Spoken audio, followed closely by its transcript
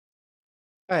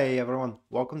Hey everyone,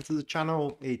 welcome to the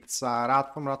channel. It's Rad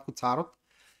from Radko Tarot,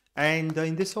 and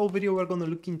in this whole video we're going to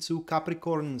look into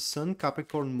Capricorn Sun,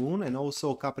 Capricorn Moon, and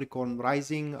also Capricorn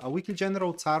Rising, a weekly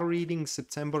general tarot reading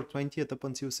September 20th up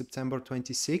until September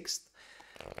 26th,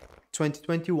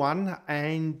 2021.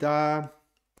 And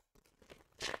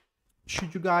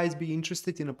should you guys be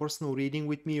interested in a personal reading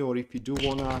with me, or if you do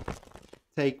want to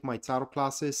take my tarot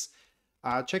classes,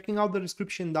 checking out the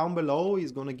description down below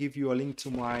is going to give you a link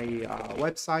to my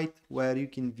website where you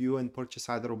can view and purchase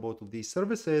either or both of these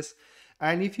services.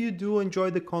 And if you do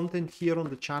enjoy the content here on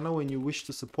the channel and you wish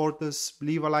to support us,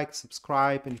 leave a like,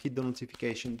 subscribe, and hit the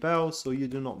notification bell so you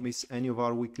do not miss any of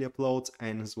our weekly uploads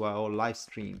and as well live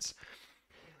streams.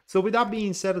 So with that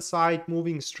being set aside,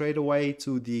 moving straight away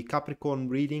to the Capricorn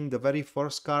reading, the very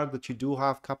first card that you do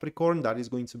have, Capricorn, that is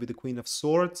going to be the Queen of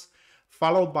Swords,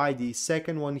 followed by the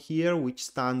second one here, which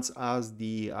stands as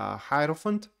the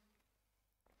Hierophant.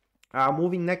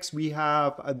 Moving next, we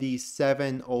have the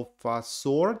Seven of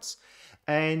Swords.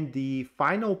 And the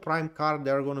final prime card,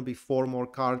 there are going to be 4 more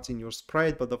cards in your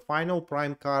spread, but the final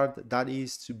prime card, that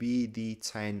is to be the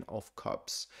Ten of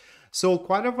Cups. So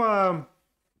quite of an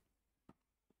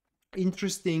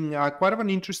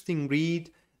interesting read.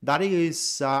 That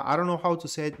is, I don't know how to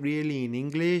say it really in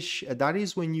English. That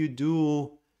is when you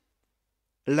do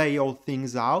lay all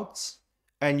things out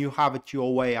and you have it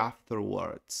your way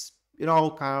afterwards. You know,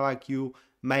 kind of like you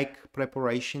make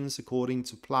preparations according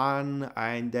to plan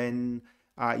and then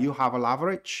you have a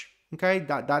leverage. Okay,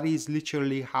 that is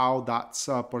literally how that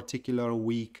particular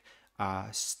week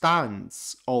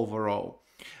stands overall.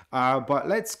 But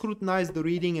let's scrutinize the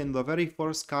reading, and the very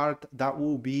first card, that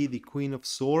will be the Queen of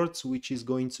Swords, which is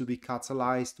going to be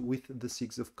catalyzed with the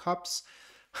Six of Cups.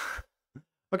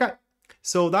 Okay,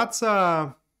 so that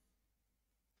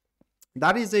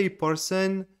is a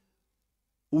person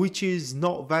which is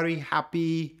not very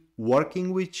happy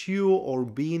working with you or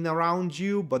being around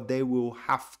you, but they will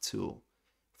have to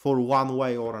for one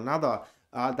way or another.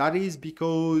 That is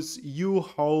because you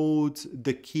hold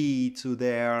the key to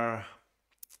their,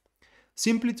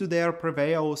 simply to their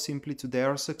prevail, simply to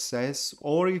their success,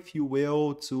 or if you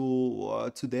will,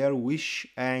 to their wish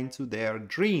and to their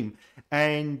dream.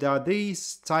 And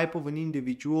these type of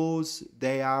individuals,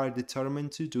 they are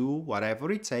determined to do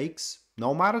whatever it takes,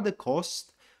 no matter the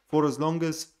cost, for as long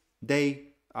as they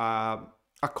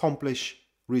accomplish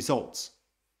results.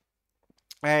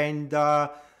 And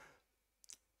that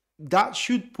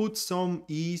should put some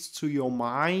ease to your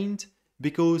mind,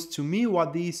 because to me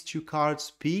what these two cards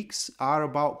speaks are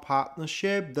about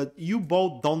partnership, that you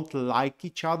both don't like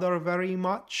each other very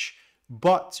much,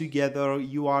 but together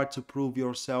you are to prove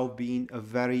yourself being a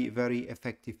very, very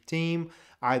effective team,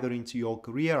 either into your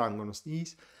career. I'm gonna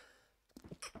sneeze.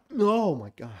 Oh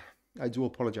my god, I do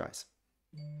apologize.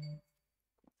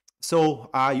 So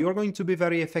you're going to be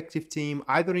very effective team,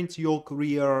 either into your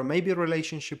career, maybe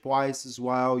relationship wise as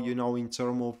well, you know, in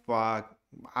terms of I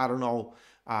don't know,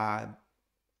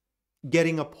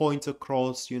 getting a point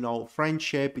across, you know,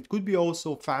 friendship. It could be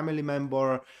also family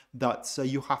member that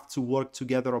you have to work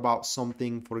together about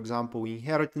something. For example,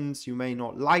 inheritance. You may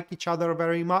not like each other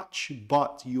very much,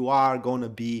 but you are gonna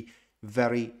be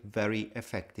very, very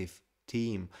effective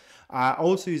team.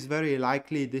 Also, is very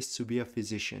likely this to be a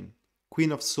physician.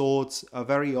 Queen of Swords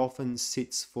very often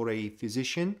sits for a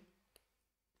physician,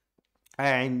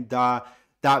 and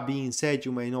that being said,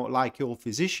 you may not like your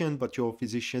physician, but your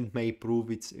physician may prove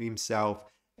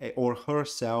himself or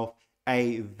herself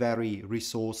a very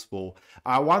resourceful.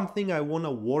 One thing I want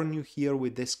to warn you here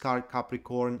with this card,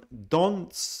 Capricorn,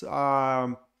 don't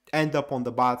end up on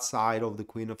the bad side of the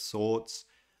Queen of Swords.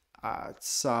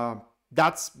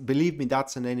 That's, believe me,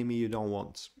 that's an enemy you don't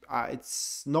want.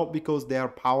 It's not because they are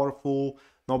powerful,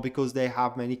 not because they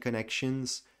have many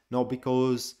connections, not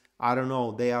because, I don't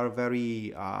know, they are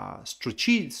very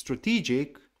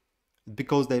strategic,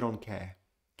 because they don't care.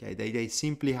 Okay, they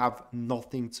simply have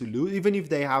nothing to lose. Even if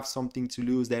they have something to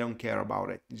lose, they don't care about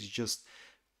it. It's just,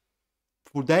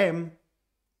 for them,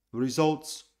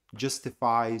 results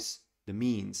justifies the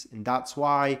means, and that's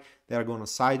why they're gonna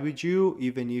side with you,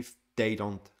 even if they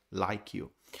don't like you.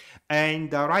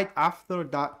 And right after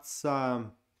that's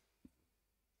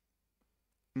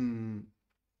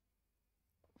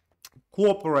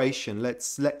cooperation.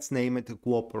 Let's name it a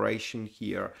cooperation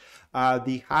here.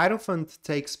 The Hierophant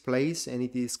takes place and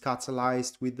it is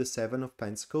catalyzed with the Seven of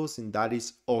Pentacles, and that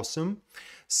is awesome.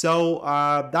 So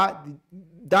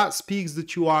that speaks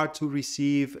that you are to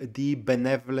receive the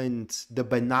benevolent, the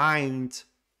benign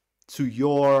to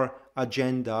your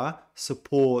agenda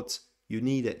support you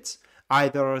need it,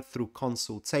 either through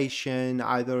consultation,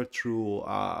 either through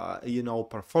you know,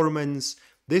 performance.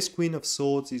 this Queen of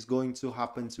Swords is going to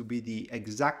happen to be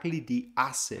exactly the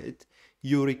asset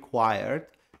you required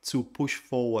to push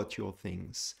forward your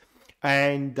things.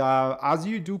 And as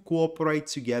you do cooperate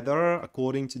together,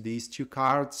 according to these two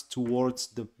cards, towards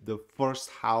the first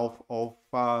half of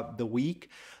the week,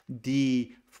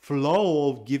 the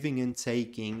flow of giving and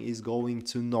taking is going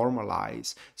to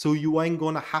normalize. So you ain't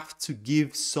gonna have to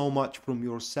give so much from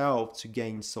yourself to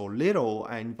gain so little,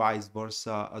 and vice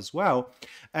versa as well.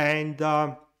 And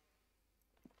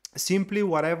simply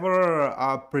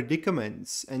whatever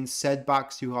predicaments and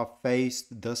setbacks you have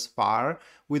faced thus far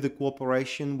with the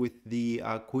cooperation with the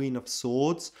Queen of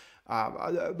Swords,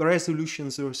 the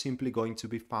resolutions are simply going to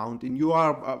be found, and you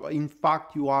are in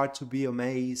fact you are to be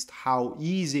amazed how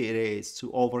easy it is to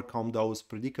overcome those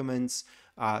predicaments,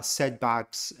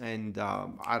 setbacks, and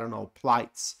I don't know,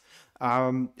 plights.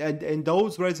 And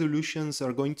those resolutions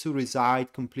are going to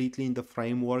reside completely in the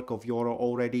framework of your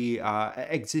already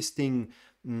existing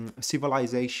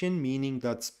civilization, meaning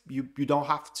that you don't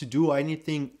have to do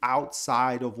anything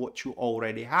outside of what you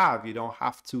already have. You don't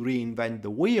have to reinvent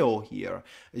the wheel here.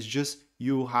 It's just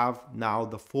you have now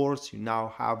the force, you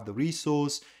now have the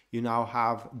resource, you now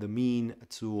have the mean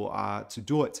to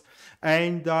do it.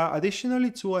 And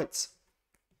additionally to it,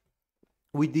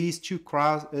 with these two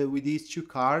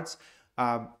cards,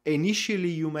 initially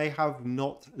you may have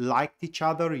not liked each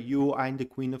other, you and the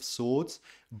Queen of Swords,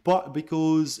 but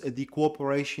because the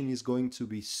cooperation is going to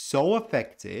be so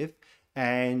effective,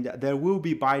 and there will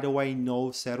be, by the way,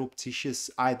 no surreptitious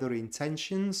either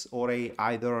intentions or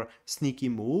either sneaky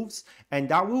moves, and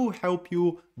that will help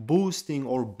you boosting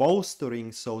or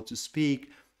bolstering, so to speak,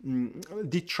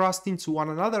 the trust into one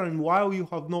another. And while you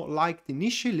have not liked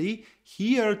initially,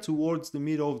 here towards the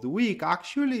middle of the week,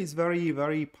 actually it's very,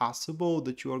 very possible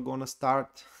that you are going to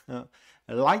start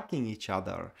liking each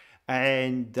other.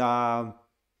 And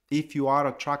if you are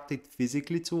attracted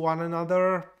physically to one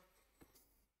another,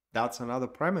 that's another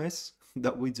premise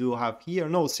that we do have here.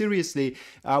 No, seriously,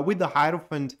 with the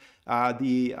Hierophant,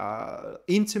 the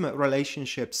intimate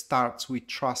relationship starts with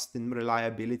trust and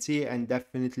reliability, and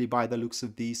definitely by the looks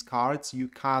of these cards, you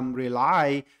can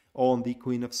rely on the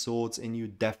Queen of Swords, and you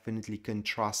definitely can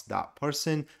trust that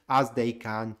person as they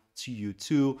can to you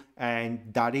too. And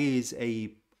that is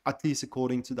at least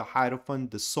according to the Hierophant,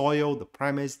 the soil, the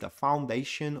premise, the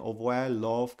foundation of where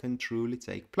love can truly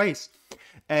take place.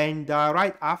 And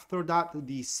right after that,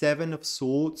 the Seven of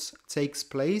Swords takes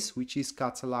place, which is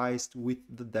catalyzed with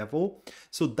the Devil.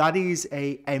 So that is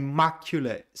a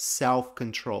immaculate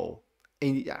self-control.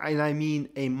 And I mean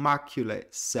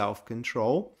immaculate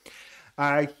self-control.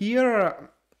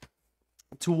 Here,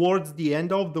 towards the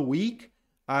end of the week,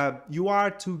 you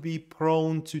are to be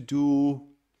prone to do...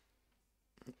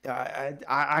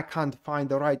 I can't find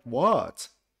the right word,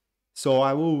 so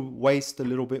I will waste a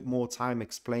little bit more time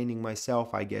explaining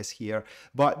myself, I guess, here.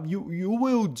 But you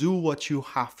will do what you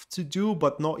have to do,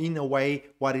 but not in a way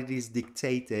what it is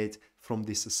dictated from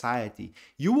the society.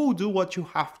 You will do what you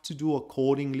have to do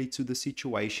accordingly to the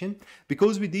situation,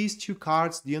 because with these two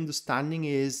cards, the understanding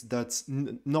is that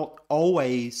not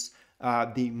always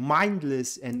the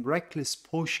mindless and reckless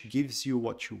push gives you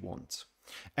what you want.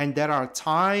 And there are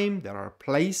time, there are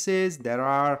places, there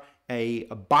are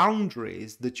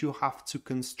boundaries that you have to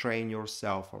constrain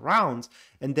yourself around.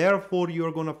 And therefore,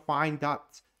 you're going to find that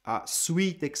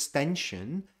sweet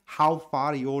extension, how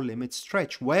far your limits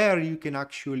stretch, where you can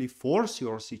actually force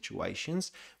your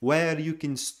situations, where you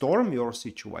can storm your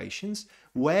situations,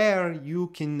 where you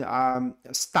can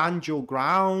stand your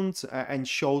ground and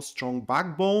show strong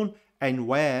backbone, and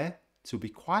where to be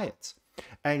quiet.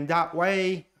 And that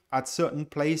way, at certain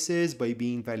places by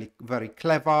being very, very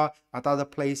clever, at other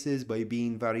places by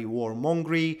being very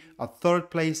warmongery, at third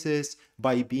places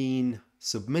by being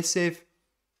submissive,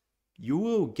 you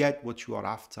will get what you are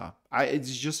after.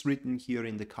 It's just written here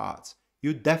in the cards.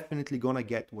 You're definitely gonna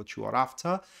get what you are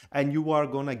after, and you are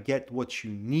gonna get what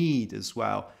you need as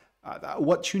well.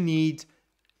 What you need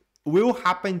will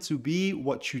happen to be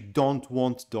what you don't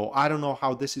want, though. I don't know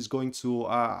how this is going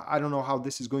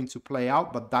to play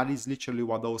out, but that is literally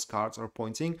what those cards are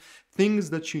pointing.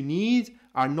 Things that you need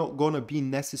are not going to be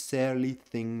necessarily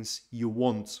things you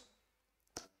want.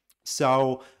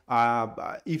 So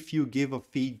if you give a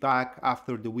feedback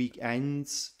after the week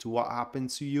ends to what happened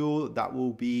to you, that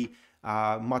will be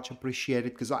much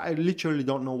appreciated, because I literally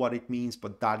don't know what it means,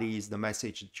 but that is the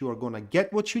message, that you are going to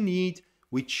get what you need,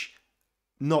 which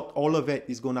not all of it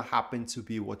is going to happen to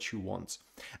be what you want.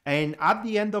 And at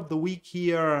the end of the week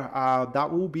here,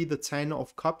 that will be the 10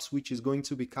 of Cups, which is going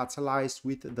to be catalyzed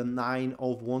with the 9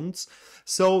 of Wands.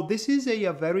 So this is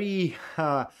a very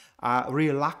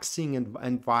relaxing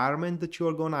environment that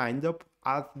you're going to end up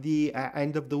at the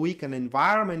end of the week, an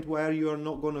environment where you're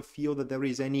not going to feel that there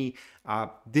is any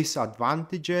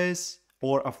disadvantages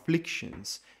or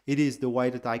afflictions. It is the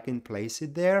way that I can place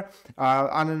it there,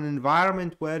 and an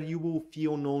environment where you will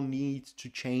feel no need to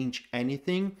change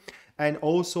anything, and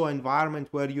also an environment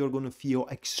where you're going to feel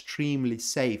extremely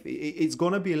safe. It's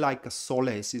going to be like a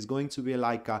solace. It's going to be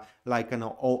like an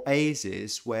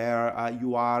oasis where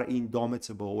you are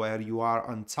indomitable, where you are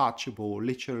untouchable,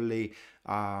 literally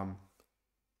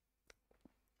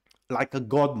like a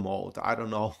god mode. I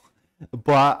don't know,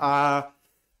 but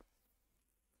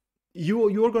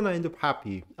you're gonna end up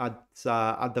happy at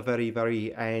the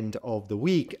very end of the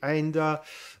week. And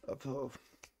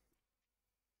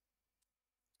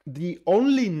the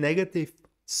only negative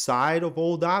side of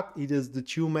all that, it is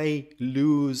that you may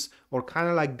lose or kind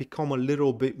of like become a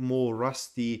little bit more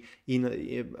rusty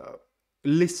in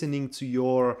listening to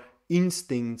your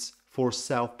instincts for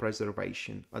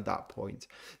self-preservation at that point.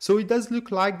 So it does look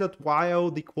like that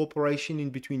while the cooperation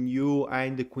in between you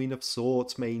and the Queen of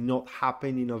Swords may not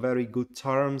happen in a very good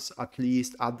terms, at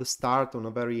least at the start, on a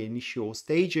very initial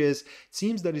stages, it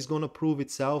seems that it's going to prove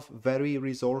itself very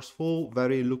resourceful,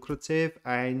 very lucrative,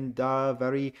 and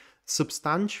very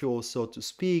substantial, so to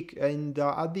speak. And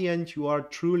at the end, you are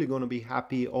truly going to be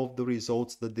happy of the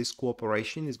results that this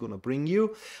cooperation is going to bring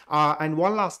you. And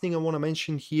one last thing I want to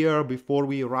mention here before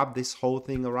we wrap this whole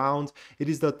thing around, it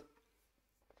is that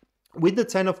with the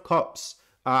 10 of Cups,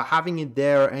 having it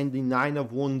there, and the 9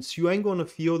 of Wands, you ain't gonna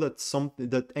feel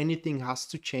that anything has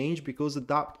to change, because at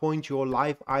that point your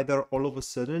life either all of a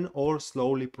sudden or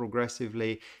slowly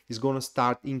progressively is gonna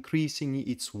start increasing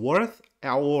its worth,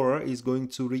 or is going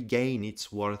to regain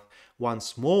its worth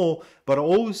once more. But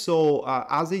also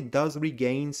as it does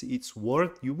regains its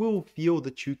worth, you will feel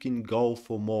that you can go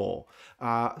for more.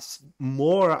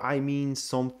 More, I mean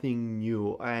something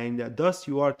new, and thus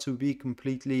you are to be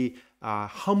completely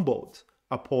humbled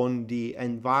upon the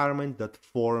environment that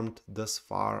formed thus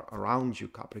far around you,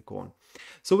 Capricorn.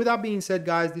 So with that being said,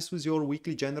 guys, this was your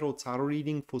weekly general tarot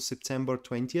reading for September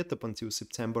 20th up until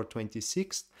September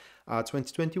 26th,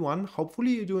 2021.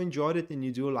 Hopefully you do enjoyed it and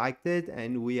you do liked it,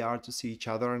 and we are to see each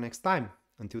other next time.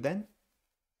 Until then,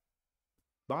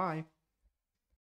 bye.